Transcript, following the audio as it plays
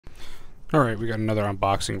Alright, we got another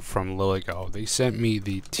unboxing from LilyGo. They sent me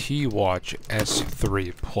the T-Watch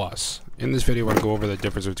S3 Plus. In this video, I'm going to go over the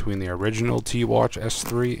difference between the original T-Watch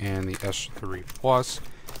S3 and the S3 Plus,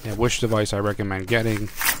 and which device I recommend getting.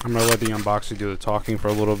 I'm going to let the unboxing do the talking for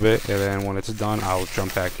a little bit, and then when it's done, I'll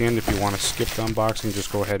jump back in. If you want to skip the unboxing,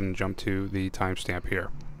 just go ahead and jump to the timestamp here.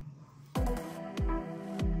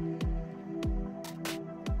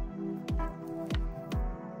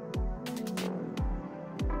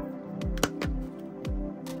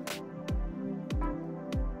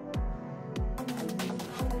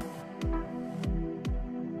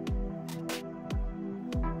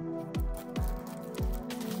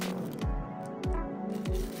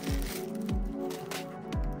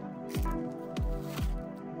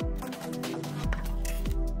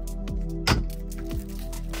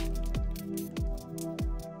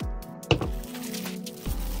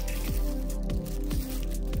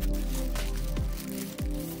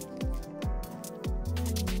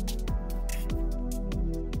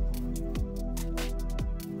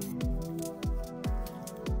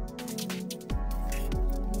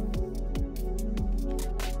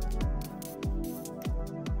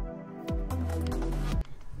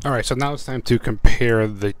 Alright, so now it's time to compare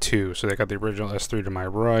the two. So they got the original S3 to my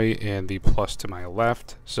right and the Plus to my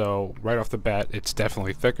left. So right off the bat, it's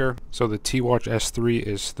definitely thicker. So the T-Watch S3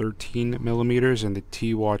 is 13 millimeters and the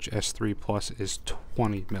T-Watch S3 Plus is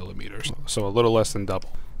 20 millimeters. So a little less than double.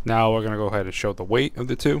 Now we're going to go ahead and show the weight of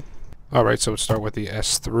the two. Alright, so let's start with the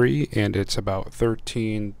S3, and it's about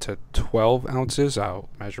 13 to 12 ounces. I'll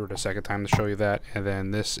measure it a second time to show you that. And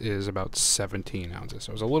then this is about 17 ounces.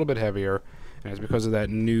 So it's a little bit heavier. And it's because of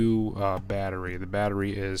that new battery. The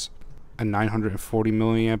battery is a 940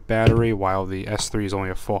 milliamp battery, while the S3 is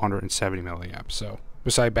only a 470 milliamp. So,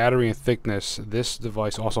 beside battery and thickness, this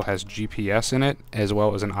device also has GPS in it, as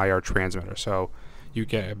well as an IR transmitter. So, you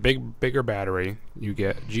get a bigger battery, you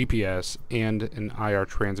get GPS, and an IR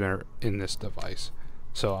transmitter in this device.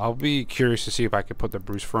 So I'll be curious to see if I could put the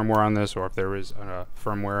Bruce firmware on this, or if there is a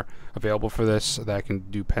firmware available for this that I can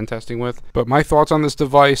do pen testing with. But my thoughts on this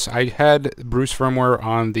device: I had Bruce firmware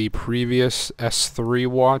on the previous S3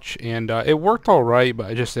 watch, and it worked all right,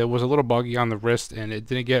 but it was a little buggy on the wrist, and it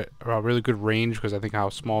didn't get a really good range because I think how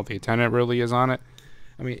small the antenna really is on it.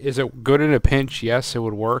 I mean, is it good in a pinch? Yes, it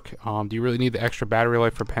would work. Do you really need the extra battery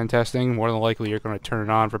life for pen testing? More than likely, you're going to turn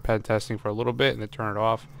it on for pen testing for a little bit and then turn it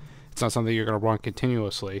off. It's not something you're going to run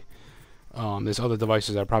continuously. There's other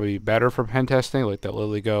devices that are probably better for pen testing, like the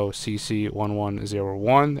LilyGo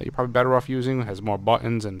CC1101 that you're probably better off using. It has more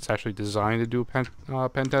buttons and it's actually designed to do pen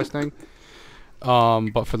testing.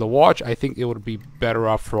 But for the watch, I think it would be better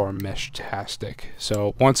off for Meshtastic.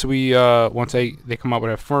 So once they come up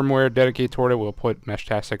with a firmware dedicated toward it, we'll put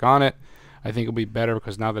Meshtastic on it. I think it'll be better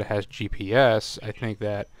because now that it has GPS, I think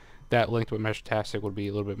that linked with Meshtastic would be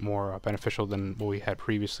a little bit more beneficial than what we had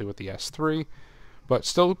previously with the S3. But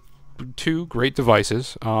still, two great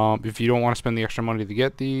devices. If you don't want to spend the extra money to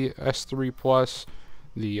get the S3 Plus,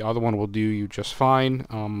 the other one will do you just fine,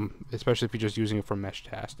 especially if you're just using it for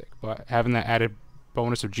Meshtastic. But having that added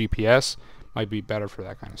bonus of GPS might be better for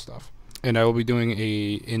that kind of stuff. And I will be doing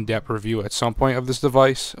a in-depth review at some point of this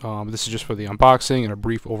device. This is just for the unboxing and a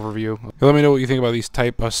brief overview. Let me know what you think about these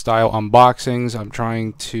type of style unboxings. I'm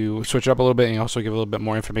trying to switch it up a little bit and also give a little bit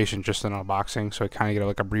more information just in unboxing, so I kind of get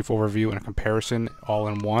like a brief overview and a comparison all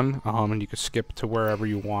in one. And you can skip to wherever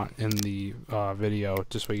you want in the video,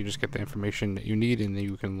 just so you just get the information that you need and then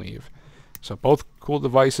you can leave. So both cool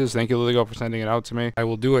devices. Thank you, LilyGo, for sending it out to me. I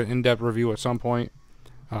will do an in-depth review at some point,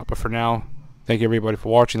 but for now, thank you everybody for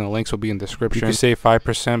watching. The links will be in the description. You can save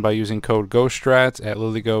 5% by using code GHOSTRATS at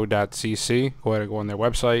lilygo.cc. Go ahead and go on their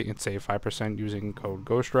website and save 5% using code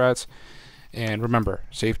GHOSTRATS. And remember,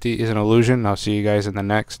 safety is an illusion. I'll see you guys in the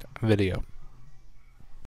next video.